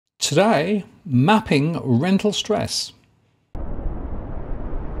Today, mapping rental stress.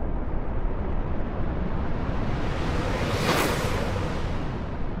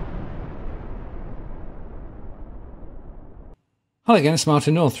 Hello again, it's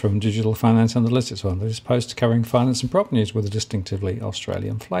Martin North from Digital Finance Analytics, one of this post covering finance and property news with a distinctively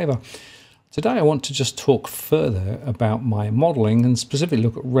Australian flavour. Today I want to just talk further about my modelling and specifically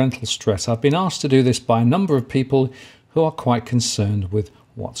look at rental stress. I've been asked to do this by a number of people who are quite concerned with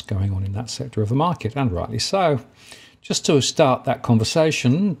what's going on in that sector of the market, and rightly so. Just to start that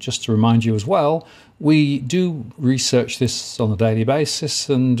conversation, just to remind you as well, we do research this on a daily basis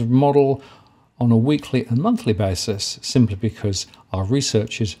and model on a weekly and monthly basis, simply because our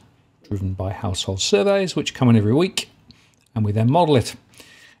research is driven by household surveys, which come in every week, and we then model it.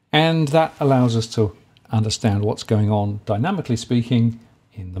 And that allows us to understand what's going on, dynamically speaking,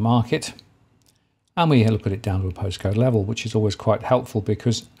 in the market. And we look at it down to a postcode level, which is always quite helpful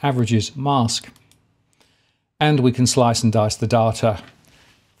because averages mask. And we can slice and dice the data,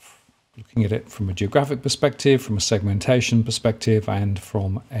 looking at it from a geographic perspective, from a segmentation perspective, and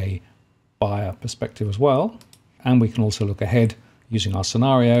from a buyer perspective as well. And we can also look ahead using our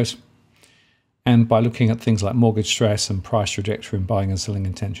scenarios. And by looking at things like mortgage stress and price trajectory and buying and selling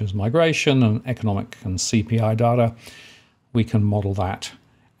intentions, migration and economic and CPI data, we can model that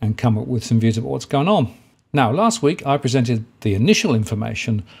and come up with some views about what's going on. Now, last week I presented the initial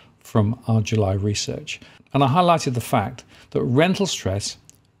information from our July research, and I highlighted the fact that rental stress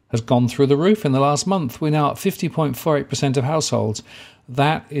has gone through the roof in the last month. We're now at 50.48% of households.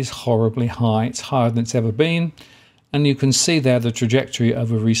 That is horribly high. It's higher than it's ever been. And you can see there the trajectory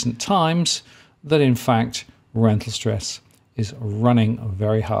over recent times that in fact rental stress is running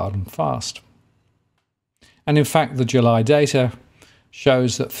very hard and fast. And in fact, the July data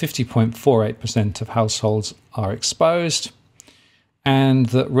shows that 50.48% of households are exposed, and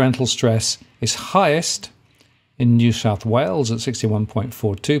that rental stress is highest in New South Wales at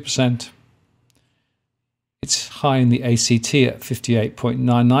 61.42%. It's high in the ACT at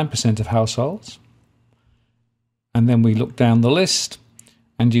 58.99% of households. And then we look down the list,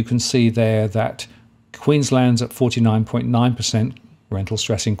 and you can see there that Queensland's at 49.9%. Rental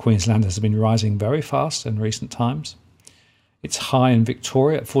stress in Queensland has been rising very fast in recent times. It's high in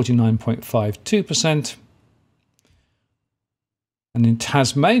Victoria at 49.52%. And in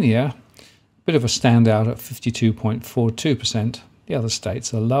Tasmania, a bit of a standout at 52.42%. The other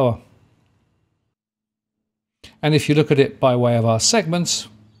states are lower. And if you look at it by way of our segments,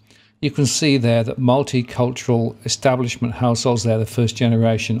 you can see there that multicultural establishment households, they're the first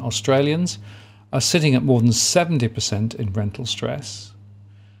generation Australians, are sitting at more than 70% in rental stress.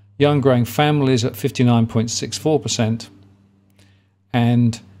 Young growing families at 59.64%.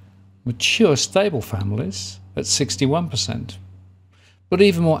 And mature stable families at 61%. But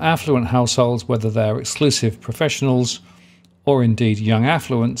even more affluent households, whether they're exclusive professionals or indeed young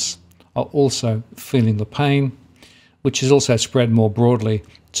affluents, are also feeling the pain, which is also spread more broadly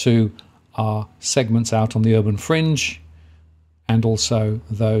to our segments out on the urban fringe and also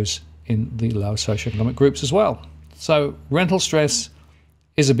those in the lower socioeconomic groups as well. So rental stress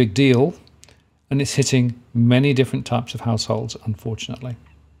is a big deal, and it's hitting many different types of households, unfortunately.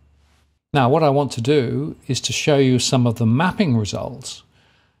 Now, what I want to do is to show you some of the mapping results.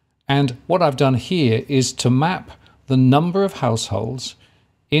 And what I've done here is to map the number of households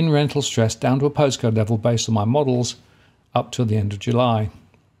in rental stress down to a postcode level based on my models up to the end of July.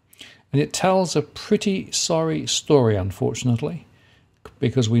 And it tells a pretty sorry story, unfortunately,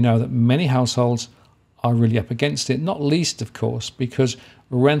 because we know that many households are really up against it, not least, of course, because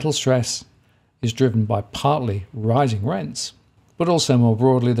rental stress is driven by partly rising rents, but also more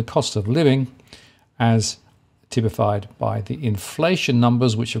broadly the cost of living as typified by the inflation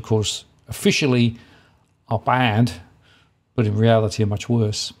numbers, which of course officially are bad, but in reality are much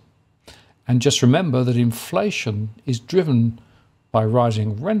worse. And just remember that inflation is driven by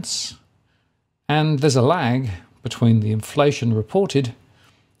rising rents, and there's a lag between the inflation reported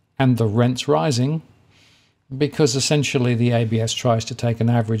and the rents rising, because essentially the ABS tries to take an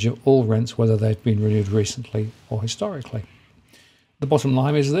average of all rents, whether they've been renewed recently or historically. The bottom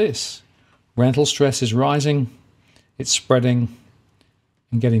line is this: rental stress is rising, it's spreading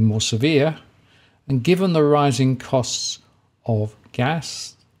and getting more severe, and given the rising costs of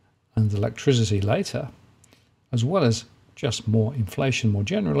gas and electricity later, as well as just more inflation more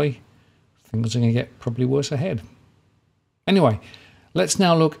generally, things are going to get probably worse ahead. Anyway, let's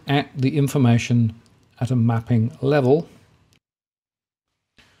now look at the information at a mapping level.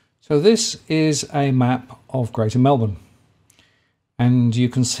 So this is a map of Greater Melbourne, and you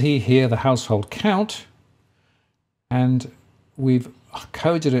can see here the household count, and we've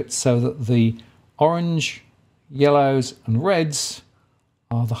coded it so that the orange, yellows and reds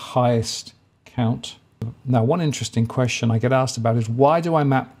are the highest count. Now, one interesting question I get asked about is, why do I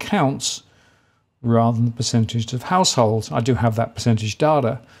map counts rather than the percentage of households? I do have that percentage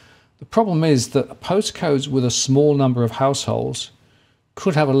data. The problem is that postcodes with a small number of households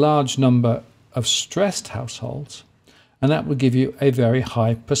could have a large number of stressed households, and that would give you a very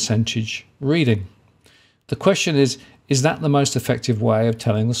high percentage reading. The question is that the most effective way of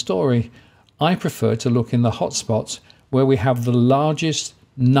telling the story? I prefer to look in the hotspots where we have the largest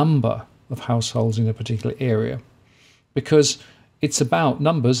number of households in a particular area, because it's about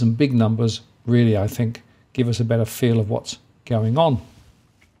numbers, and big numbers really, I think, give us a better feel of what's going on.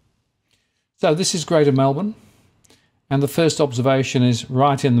 So this is Greater Melbourne, and the first observation is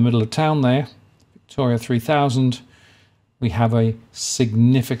right in the middle of town there, Victoria 3000. We have a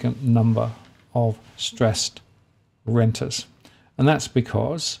significant number of stressed renters, and that's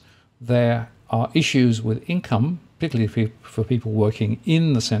because there are issues with income, particularly for people working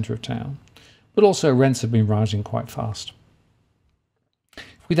in the centre of town, but also rents have been rising quite fast.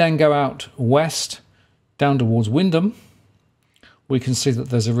 If we then go out west, down towards Wyndham, we can see that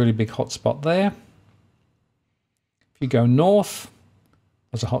there's a really big hotspot there. If you go north,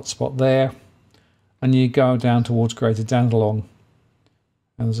 there's a hotspot there, and you go down towards Greater Dandenong,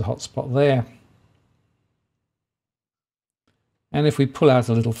 and there's a hotspot there. And if we pull out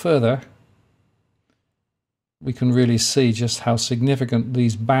a little further, we can really see just how significant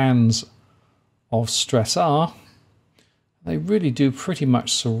these bands of stress are. They really do pretty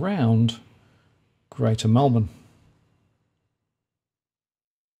much surround Greater Melbourne.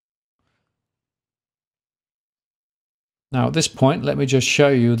 Now at this point, let me just show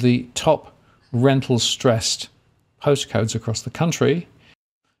you the top rental stressed postcodes across the country,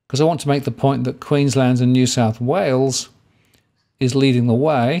 because I want to make the point that Queensland and New South Wales is leading the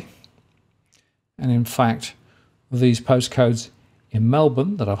way. And in fact, these postcodes in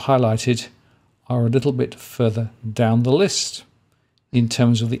Melbourne that I've highlighted are a little bit further down the list in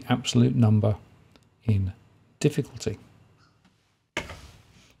terms of the absolute number in difficulty.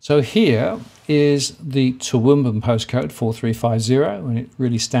 So here is the Toowoomba postcode 4350, and it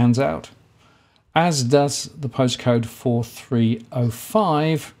really stands out, as does the postcode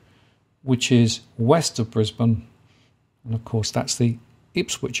 4305, which is west of Brisbane, and of course that's the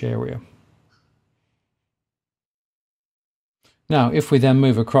Ipswich area. Now, if we then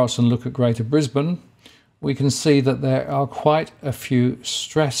move across and look at Greater Brisbane, we can see that there are quite a few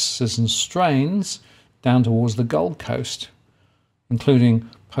stresses and strains down towards the Gold Coast, including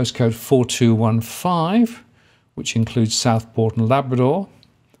postcode 4215, which includes Southport and Labrador,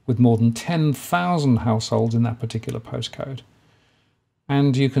 with more than 10,000 households in that particular postcode.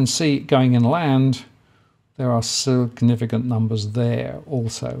 And you can see going inland, there are significant numbers there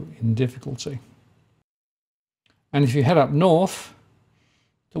also in difficulty. And if you head up north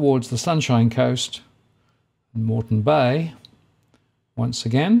towards the Sunshine Coast and Moreton Bay, once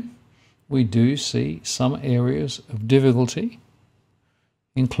again, we do see some areas of difficulty,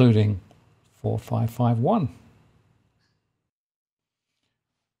 including 4551.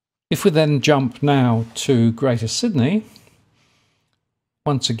 If we then jump now to Greater Sydney,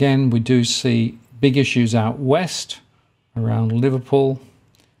 once again, we do see big issues out west around Liverpool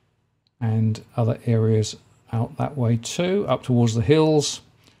and other areas out that way too, up towards the hills,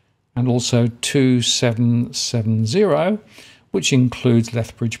 and also 2770, which includes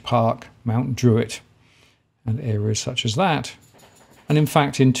Lethbridge Park, Mount Druitt, and areas such as that. And in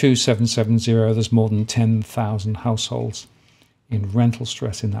fact, in 2770, there's more than 10,000 households in rental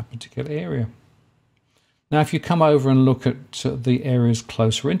stress in that particular area. Now, if you come over and look at the areas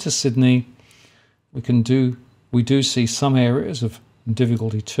closer into Sydney, we do see some areas of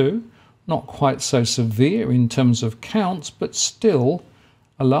difficulty too. Not quite so severe in terms of counts, but still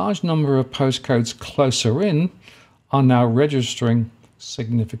a large number of postcodes closer in are now registering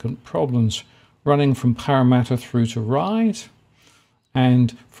significant problems, running from Parramatta through to Ryde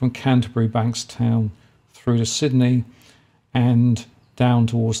and from Canterbury Bankstown through to Sydney and down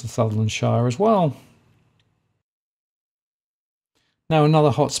towards the Sutherland Shire as well. Now,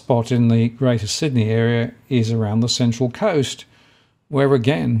 another hotspot in the Greater Sydney area is around the Central Coast, where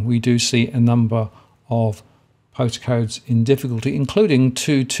again we do see a number of postcodes in difficulty, including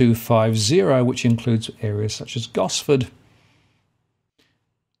 2250, which includes areas such as Gosford.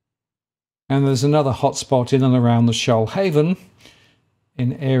 And there's another hotspot in and around the Shoalhaven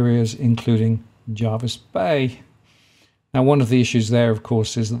in areas including Jarvis Bay. Now, one of the issues there, of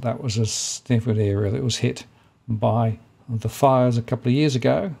course, is that that was a significant area that was hit by the fires a couple of years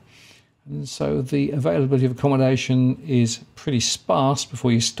ago, And so the availability of accommodation is pretty sparse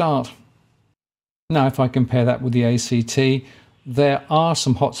before you start. Now, if I compare that with the ACT, there are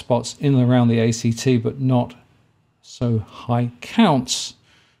some hotspots in and around the ACT, but not so high counts.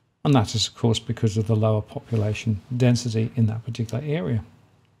 And that is, of course, because of the lower population density in that particular area.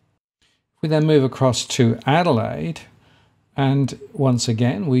 We then move across to Adelaide, and once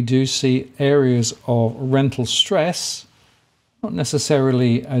again, we do see areas of rental stress, not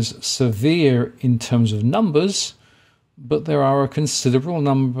necessarily as severe in terms of numbers, but there are a considerable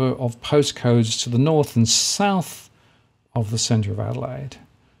number of postcodes to the north and south of the centre of Adelaide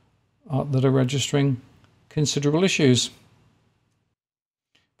that are registering considerable issues.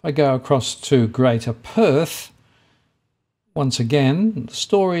 If I go across to Greater Perth, once again, the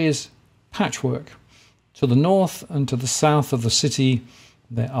story is patchwork. To the north and to the south of the city,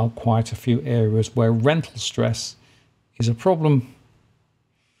 there are quite a few areas where rental stress is a problem.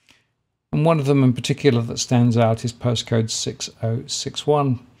 And one of them in particular that stands out is postcode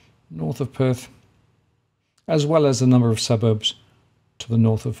 6061, north of Perth, as well as a number of suburbs to the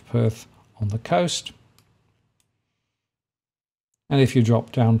north of Perth on the coast. And if you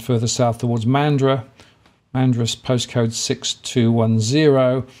drop down further south towards Mandra's postcode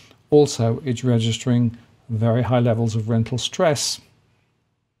 6210, also it's registering very high levels of rental stress.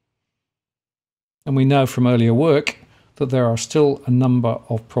 And we know from earlier work that there are still a number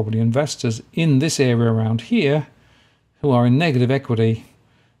of property investors in this area around here who are in negative equity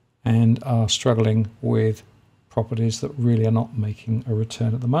and are struggling with properties that really are not making a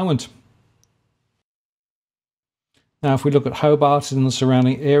return at the moment. Now, if we look at Hobart and the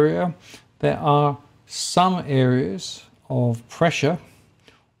surrounding area, there are some areas of pressure,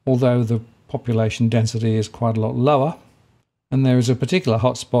 although the population density is quite a lot lower. And there is a particular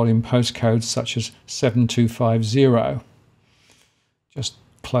hotspot in postcodes such as 7250, just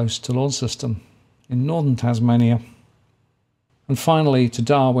close to Launceston in northern Tasmania. And finally to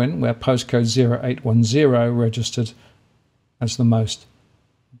Darwin, where postcode 0810 registered as the most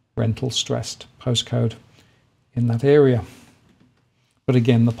rental stressed postcode in that area. But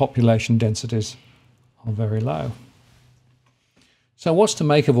again, the population densities are very low. So what's to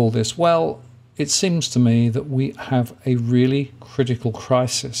make of all this? Well, it seems to me that we have a really critical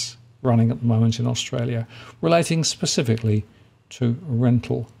crisis running at the moment in Australia, relating specifically to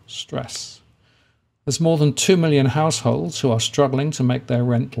rental stress. There's more than 2 million households who are struggling to make their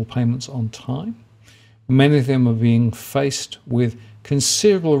rental payments on time. Many of them are being faced with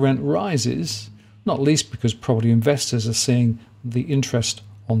considerable rent rises, not least because property investors are seeing the interest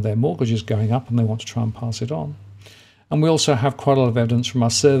on their mortgages going up and they want to try and pass it on. And we also have quite a lot of evidence from our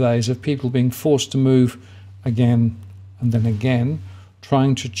surveys of people being forced to move again and then again,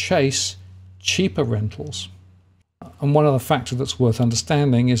 trying to chase cheaper rentals. And one other factor that's worth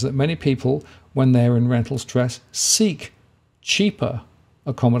understanding is that many people, when they're in rental stress, seek cheaper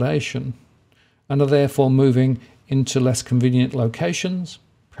accommodation and are therefore moving into less convenient locations,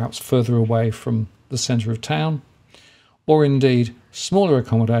 perhaps further away from the centre of town, or indeed smaller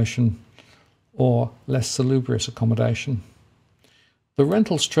accommodation or less salubrious accommodation. The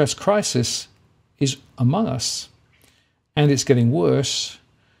rental stress crisis is among us, and it's getting worse.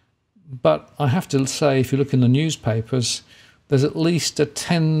 But I have to say, if you look in the newspapers, there's at least a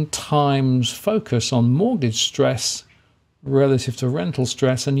 10 times focus on mortgage stress relative to rental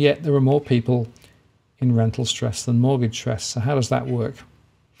stress, and yet there are more people in rental stress than mortgage stress. So how does that work?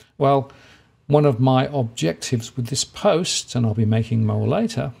 Well, one of my objectives with this post, and I'll be making more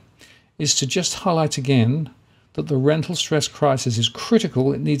later, is to just highlight again that the rental stress crisis is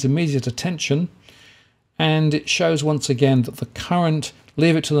critical. It needs immediate attention, and it shows once again that the current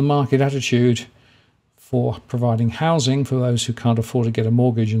leave it to the market attitude for providing housing for those who can't afford to get a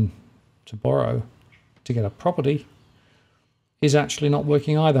mortgage and to borrow to get a property is actually not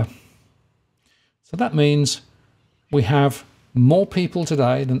working either. So that means we have more people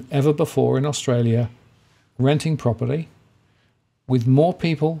today than ever before in Australia renting property, with more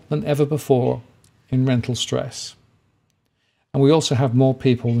people than ever before in rental stress. And we also have more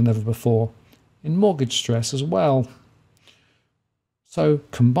people than ever before in mortgage stress as well. So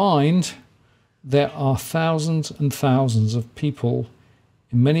combined, there are thousands and thousands of people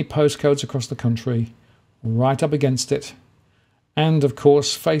in many postcodes across the country right up against it, and of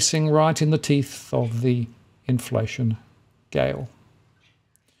course facing right in the teeth of the inflation gale.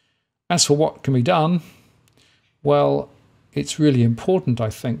 As for what can be done, well, it's really important, I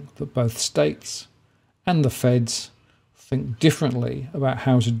think, that both states and the feds think differently about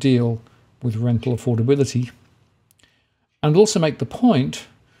how to deal with rental affordability, and also make the point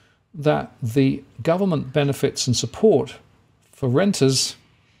that the government benefits and support for renters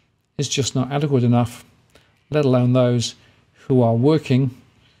is just not adequate enough, let alone those who are working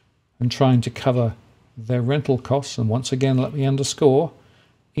and trying to cover their rental costs. And once again, let me underscore,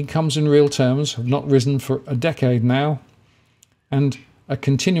 incomes in real terms have not risen for a decade now and are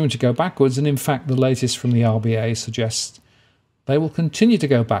continuing to go backwards. And in fact, the latest from the RBA suggests they will continue to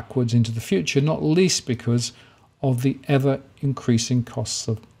go backwards into the future, not least because of the ever-increasing costs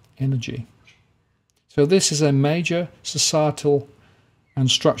of energy. So this is a major societal and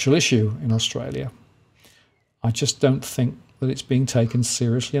structural issue in Australia. I just don't think that it's being taken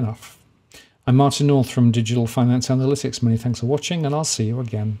seriously enough. I'm Martin North from Digital Finance Analytics. Many thanks for watching, and I'll see you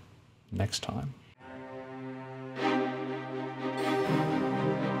again next time.